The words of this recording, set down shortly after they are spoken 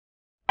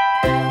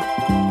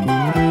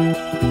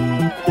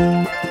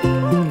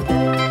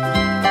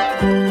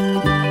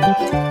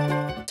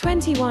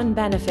"21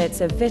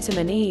 benefits of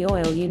vitamin E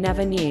oil you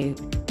never knew."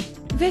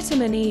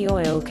 Vitamin E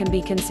oil can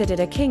be considered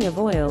a king of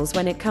oils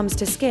when it comes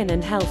to skin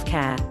and health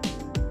care.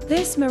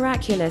 This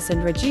miraculous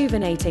and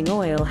rejuvenating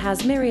oil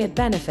has myriad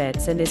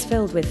benefits and is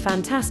filled with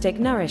fantastic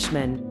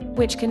nourishment,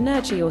 which can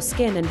nurture your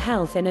skin and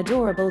health in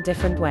adorable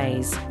different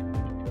ways.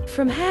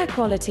 From hair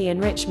quality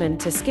enrichment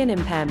to skin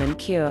impairment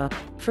cure,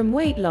 from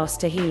weight loss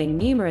to healing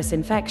numerous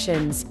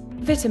infections,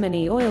 vitamin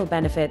E oil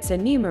benefits are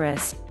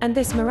numerous, and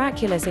this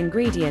miraculous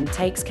ingredient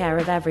takes care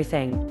of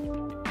everything.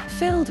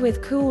 Filled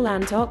with cool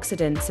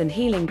antioxidants and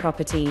healing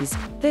properties,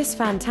 this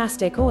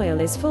fantastic oil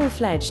is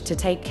full-fledged to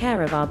take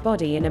care of our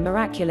body in a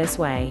miraculous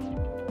way.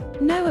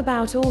 Know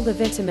about all the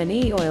vitamin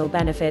E oil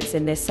benefits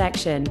in this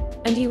section,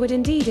 and you would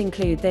indeed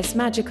include this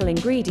magical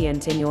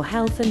ingredient in your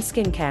health and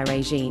skincare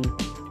regime.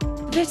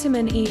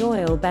 Vitamin E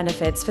oil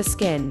benefits for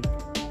skin.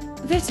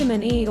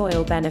 Vitamin E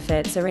oil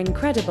benefits are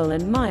incredible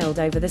and mild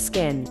over the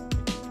skin.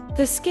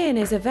 The skin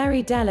is a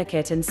very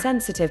delicate and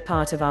sensitive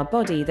part of our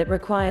body that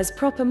requires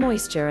proper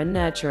moisture and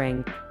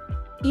nurturing.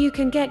 You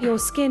can get your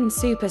skin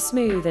super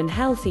smooth and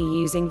healthy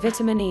using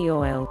vitamin E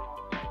oil.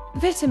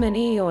 Vitamin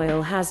E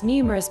oil has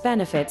numerous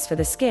benefits for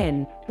the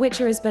skin, which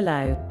are as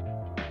below.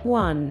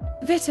 1.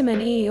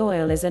 Vitamin E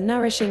oil is a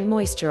nourishing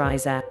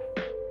moisturizer.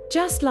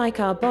 Just like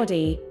our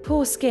body,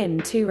 poor skin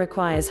too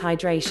requires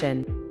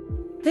hydration.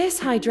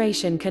 This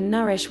hydration can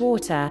nourish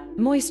water,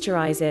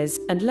 moisturizers,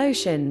 and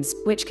lotions,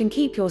 which can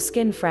keep your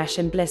skin fresh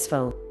and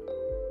blissful.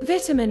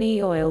 Vitamin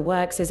E oil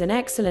works as an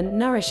excellent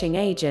nourishing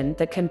agent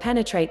that can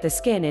penetrate the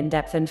skin in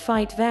depth and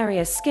fight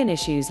various skin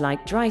issues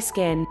like dry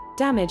skin,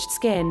 damaged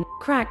skin,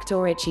 cracked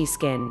or itchy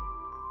skin.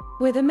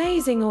 With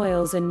amazing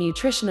oils and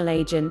nutritional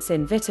agents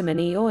in vitamin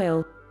E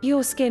oil,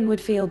 your skin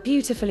would feel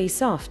beautifully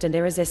soft and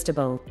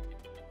irresistible.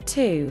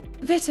 2.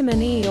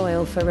 Vitamin E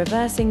oil for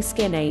reversing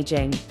skin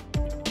aging.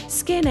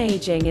 Skin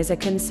aging is a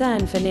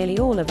concern for nearly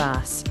all of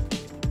us.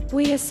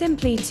 We are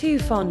simply too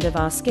fond of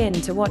our skin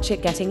to watch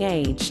it getting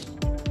aged.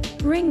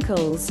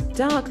 Wrinkles,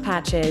 dark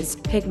patches,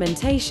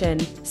 pigmentation,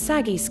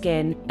 saggy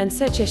skin, and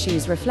such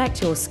issues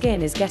reflect your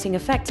skin is getting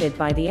affected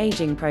by the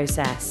aging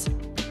process.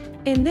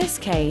 In this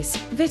case,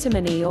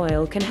 vitamin E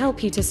oil can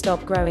help you to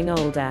stop growing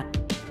older.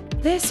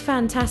 This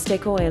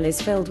fantastic oil is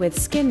filled with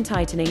skin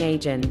tightening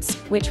agents,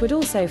 which would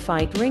also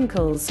fight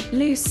wrinkles,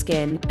 loose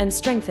skin, and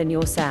strengthen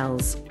your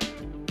cells.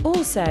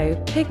 Also,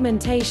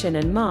 pigmentation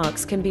and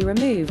marks can be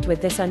removed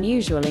with this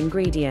unusual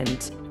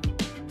ingredient.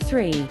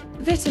 3.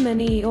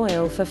 Vitamin E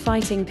oil for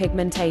fighting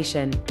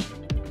pigmentation.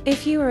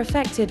 If you are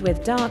affected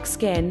with dark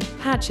skin,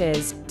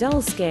 patches,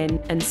 dull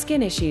skin, and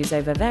skin issues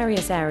over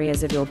various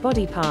areas of your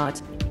body part,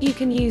 you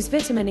can use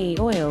vitamin E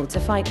oil to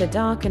fight the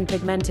dark and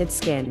pigmented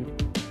skin.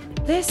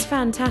 This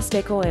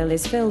fantastic oil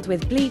is filled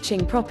with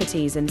bleaching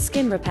properties and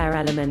skin repair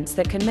elements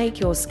that can make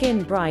your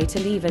skin bright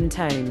and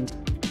even-toned.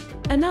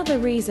 Another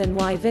reason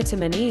why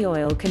vitamin E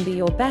oil can be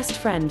your best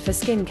friend for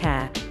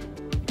skincare.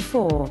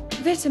 4.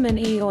 Vitamin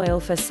E oil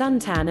for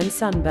suntan and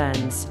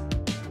sunburns.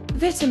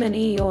 Vitamin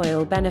E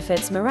oil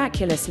benefits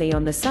miraculously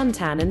on the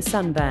suntan and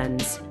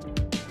sunburns.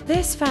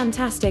 This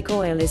fantastic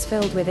oil is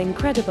filled with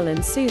incredible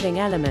and soothing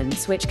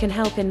elements which can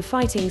help in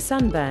fighting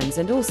sunburns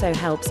and also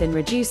helps in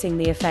reducing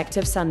the effect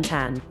of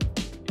suntan.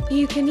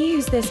 You can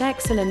use this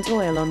excellent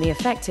oil on the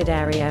affected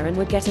area and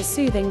would get a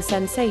soothing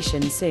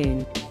sensation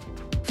soon.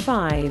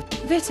 5.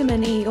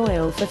 Vitamin E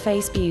oil for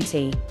face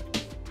beauty.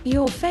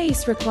 Your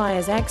face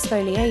requires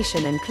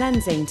exfoliation and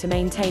cleansing to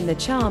maintain the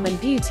charm and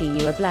beauty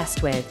you are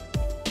blessed with.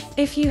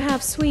 If you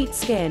have sweet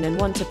skin and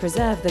want to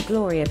preserve the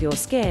glory of your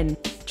skin,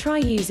 try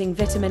using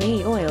vitamin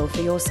E oil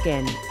for your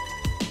skin.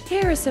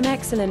 Here are some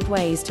excellent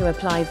ways to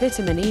apply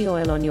vitamin E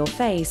oil on your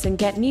face and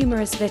get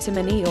numerous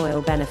vitamin E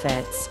oil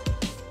benefits.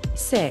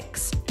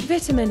 6.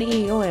 Vitamin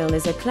E oil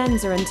is a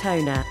cleanser and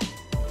toner.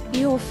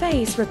 Your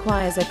face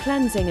requires a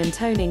cleansing and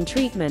toning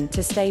treatment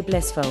to stay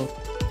blissful.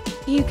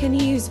 You can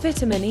use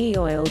vitamin E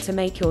oil to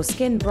make your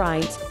skin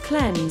bright,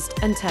 cleansed,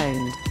 and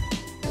toned.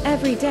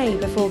 Every day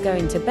before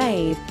going to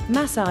bathe,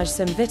 massage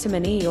some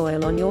vitamin E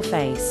oil on your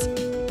face.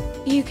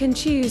 You can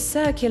choose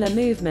circular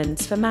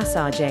movements for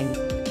massaging.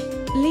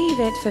 Leave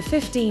it for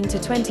 15 to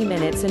 20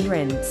 minutes and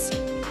rinse.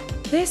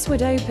 This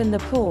would open the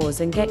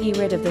pores and get you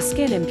rid of the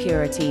skin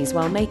impurities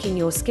while making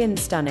your skin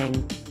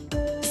stunning.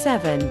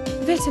 7.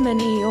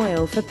 Vitamin E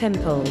oil for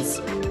pimples.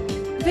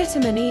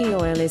 Vitamin E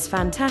oil is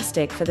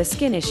fantastic for the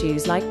skin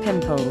issues like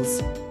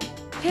pimples.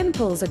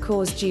 Pimples are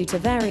caused due to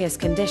various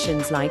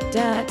conditions like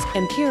dirt,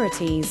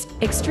 impurities,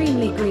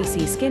 extremely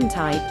greasy skin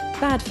type,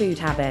 bad food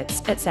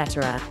habits,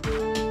 etc.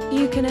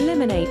 You can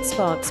eliminate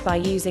spots by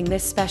using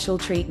this special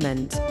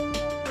treatment.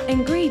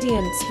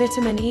 Ingredients: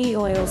 vitamin E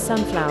oil,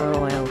 sunflower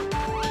oil.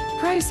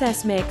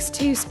 Process: mix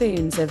 2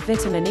 spoons of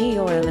vitamin E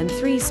oil and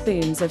 3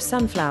 spoons of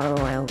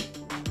sunflower oil.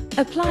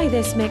 Apply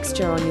this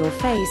mixture on your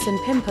face and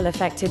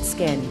pimple-affected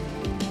skin.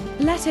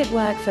 Let it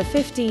work for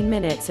 15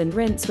 minutes and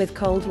rinse with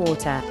cold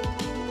water.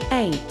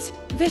 8.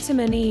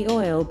 Vitamin E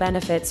oil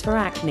benefits for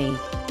acne.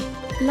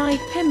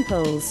 Like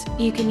pimples,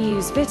 you can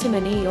use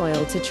vitamin E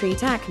oil to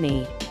treat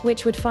acne,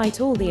 which would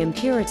fight all the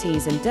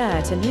impurities and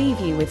dirt and leave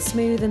you with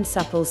smooth and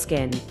supple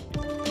skin.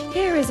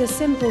 Here is a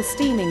simple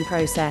steaming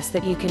process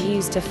that you can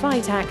use to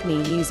fight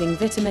acne using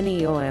vitamin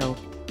E oil.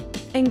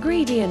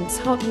 Ingredients: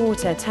 hot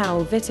water,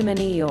 towel, vitamin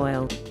E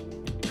oil.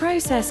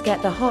 Process: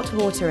 get the hot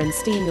water and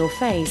steam your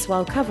face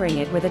while covering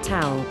it with a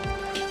towel.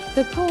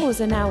 The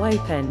pores are now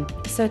open,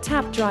 so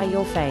tap dry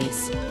your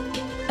face.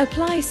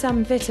 Apply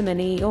some vitamin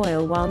E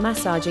oil while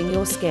massaging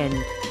your skin.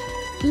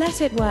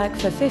 Let it work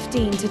for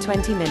 15 to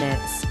 20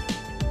 minutes.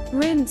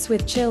 Rinse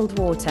with chilled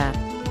water.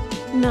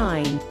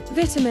 9.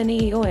 Vitamin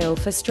E oil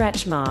for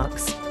stretch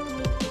marks.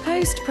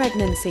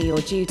 Post-pregnancy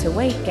or due to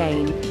weight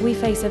gain, we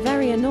face a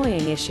very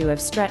annoying issue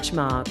of stretch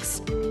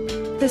marks.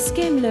 The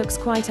skin looks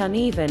quite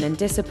uneven and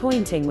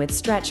disappointing with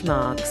stretch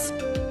marks.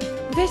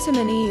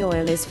 Vitamin E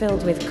oil is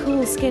filled with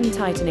cool skin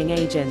tightening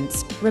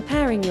agents,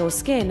 repairing your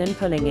skin and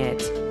pulling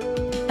it.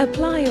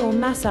 Apply or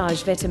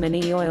massage vitamin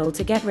E oil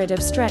to get rid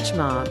of stretch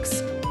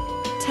marks.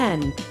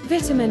 10.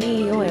 Vitamin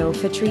E oil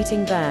for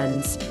treating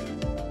burns.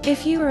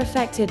 If you are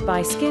affected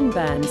by skin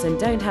burns and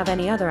don't have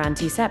any other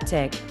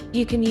antiseptic,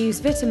 you can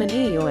use vitamin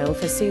E oil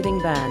for soothing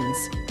burns.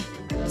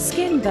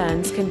 Skin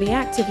burns can be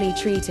actively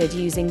treated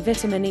using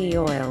vitamin E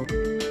oil.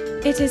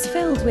 It is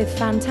filled with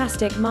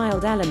fantastic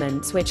mild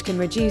elements which can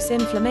reduce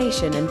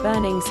inflammation and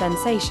burning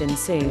sensation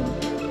soon.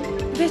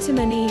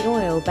 Vitamin E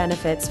oil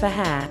benefits for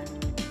hair.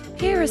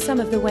 Here are some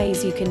of the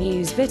ways you can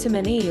use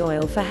vitamin E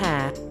oil for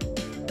hair.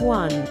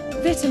 1.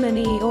 Vitamin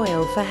E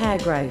oil for hair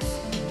growth.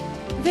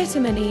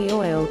 Vitamin E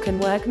oil can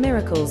work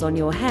miracles on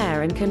your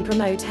hair and can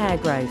promote hair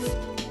growth.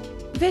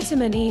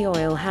 Vitamin E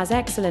oil has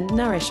excellent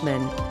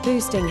nourishment,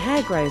 boosting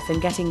hair growth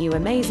and getting you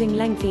amazing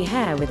lengthy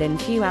hair within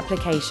few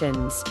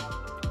applications.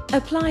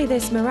 Apply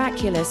this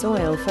miraculous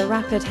oil for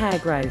rapid hair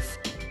growth.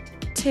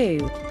 2.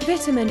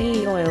 Vitamin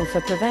E oil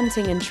for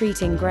preventing and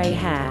treating gray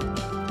hair.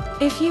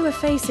 If you are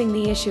facing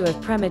the issue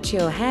of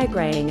premature hair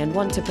graying and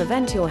want to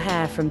prevent your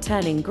hair from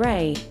turning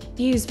gray,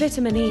 use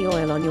vitamin E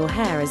oil on your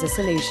hair as a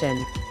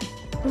solution.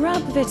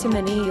 Rub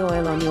vitamin E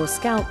oil on your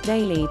scalp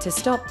daily to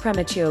stop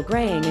premature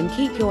graying and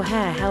keep your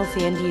hair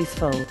healthy and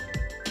youthful.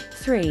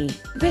 3.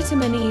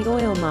 Vitamin E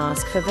oil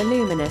mask for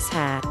voluminous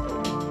hair.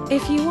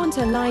 If you want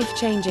a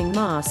life-changing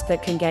mask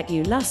that can get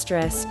you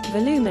lustrous,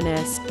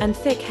 voluminous, and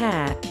thick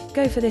hair,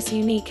 go for this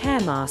unique hair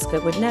mask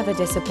that would never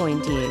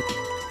disappoint you.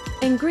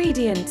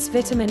 Ingredients: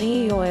 vitamin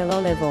E oil,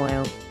 olive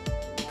oil.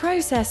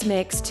 Process: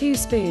 mix 2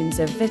 spoons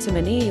of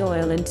vitamin E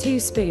oil and 2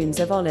 spoons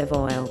of olive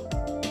oil.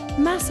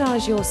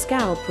 Massage your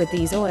scalp with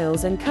these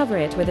oils and cover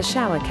it with a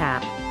shower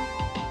cap.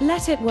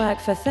 Let it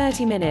work for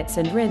 30 minutes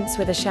and rinse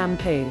with a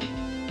shampoo.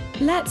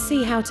 Let's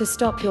see how to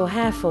stop your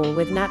hair fall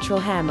with natural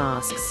hair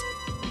masks.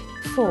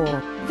 4.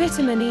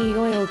 Vitamin E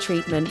oil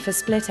treatment for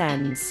split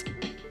ends.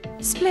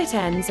 Split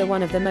ends are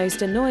one of the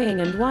most annoying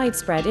and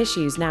widespread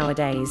issues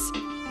nowadays.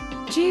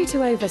 Due to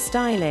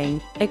overstyling,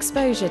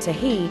 exposure to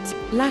heat,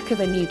 lack of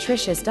a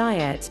nutritious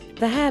diet,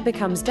 the hair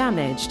becomes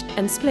damaged,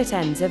 and split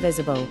ends are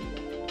visible.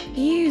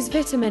 Use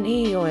vitamin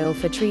E oil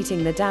for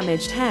treating the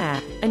damaged hair,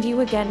 and you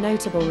will get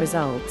notable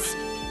results.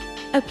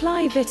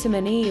 Apply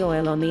vitamin E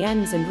oil on the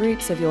ends and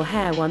roots of your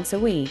hair once a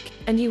week,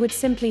 and you would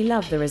simply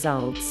love the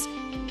results.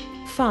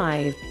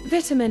 5.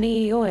 Vitamin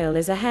E oil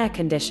is a hair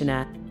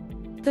conditioner.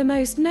 The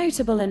most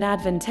notable and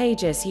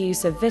advantageous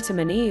use of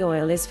vitamin E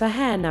oil is for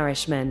hair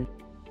nourishment.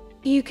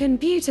 You can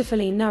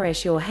beautifully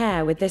nourish your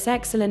hair with this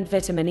excellent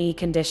vitamin E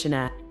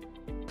conditioner.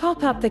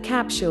 Pop up the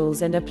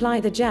capsules and apply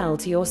the gel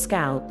to your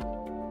scalp.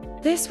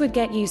 This would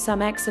get you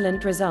some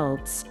excellent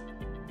results.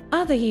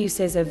 Other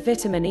uses of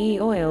vitamin E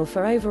oil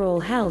for overall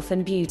health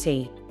and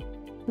beauty.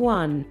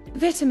 1.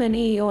 Vitamin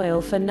E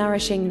oil for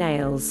nourishing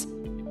nails.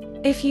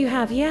 If you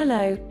have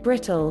yellow,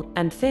 brittle,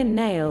 and thin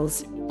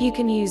nails, you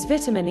can use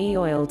vitamin E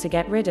oil to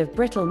get rid of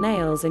brittle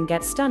nails and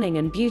get stunning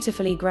and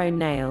beautifully grown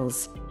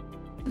nails.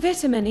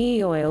 Vitamin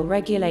E oil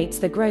regulates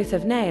the growth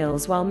of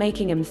nails while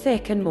making them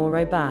thick and more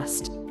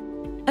robust.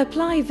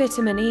 Apply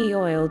vitamin E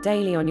oil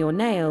daily on your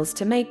nails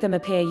to make them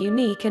appear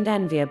unique and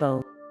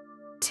enviable.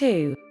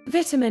 2.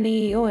 Vitamin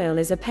E oil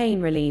is a pain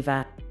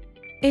reliever.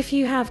 If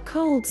you have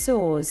cold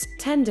sores,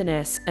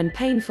 tenderness, and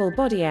painful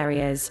body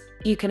areas,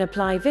 you can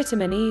apply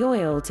vitamin E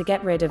oil to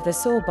get rid of the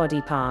sore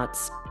body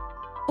parts.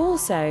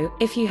 Also,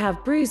 if you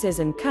have bruises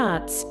and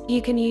cuts, you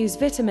can use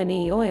vitamin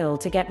E oil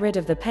to get rid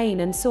of the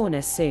pain and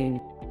soreness soon.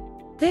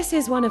 This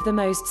is one of the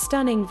most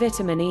stunning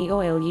vitamin E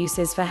oil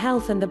uses for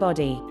health and the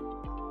body.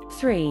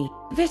 3.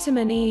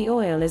 Vitamin E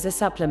oil is a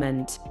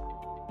supplement.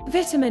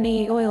 Vitamin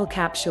E oil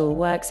capsule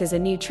works as a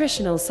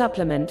nutritional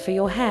supplement for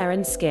your hair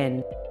and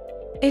skin.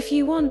 If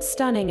you want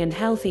stunning and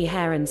healthy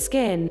hair and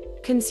skin,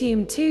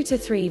 consume 2 to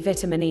 3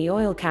 vitamin E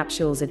oil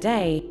capsules a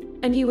day,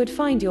 and you would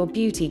find your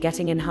beauty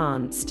getting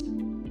enhanced.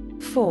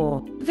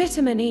 4.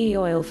 Vitamin E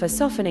oil for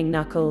softening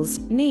knuckles,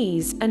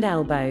 knees, and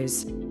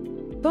elbows.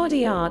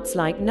 Body parts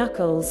like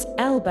knuckles,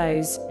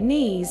 elbows,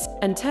 knees,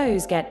 and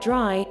toes get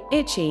dry,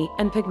 itchy,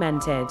 and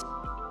pigmented.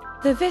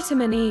 The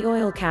vitamin E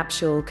oil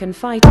capsule can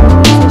fight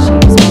all these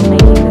issues while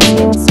making the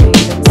skin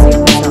smooth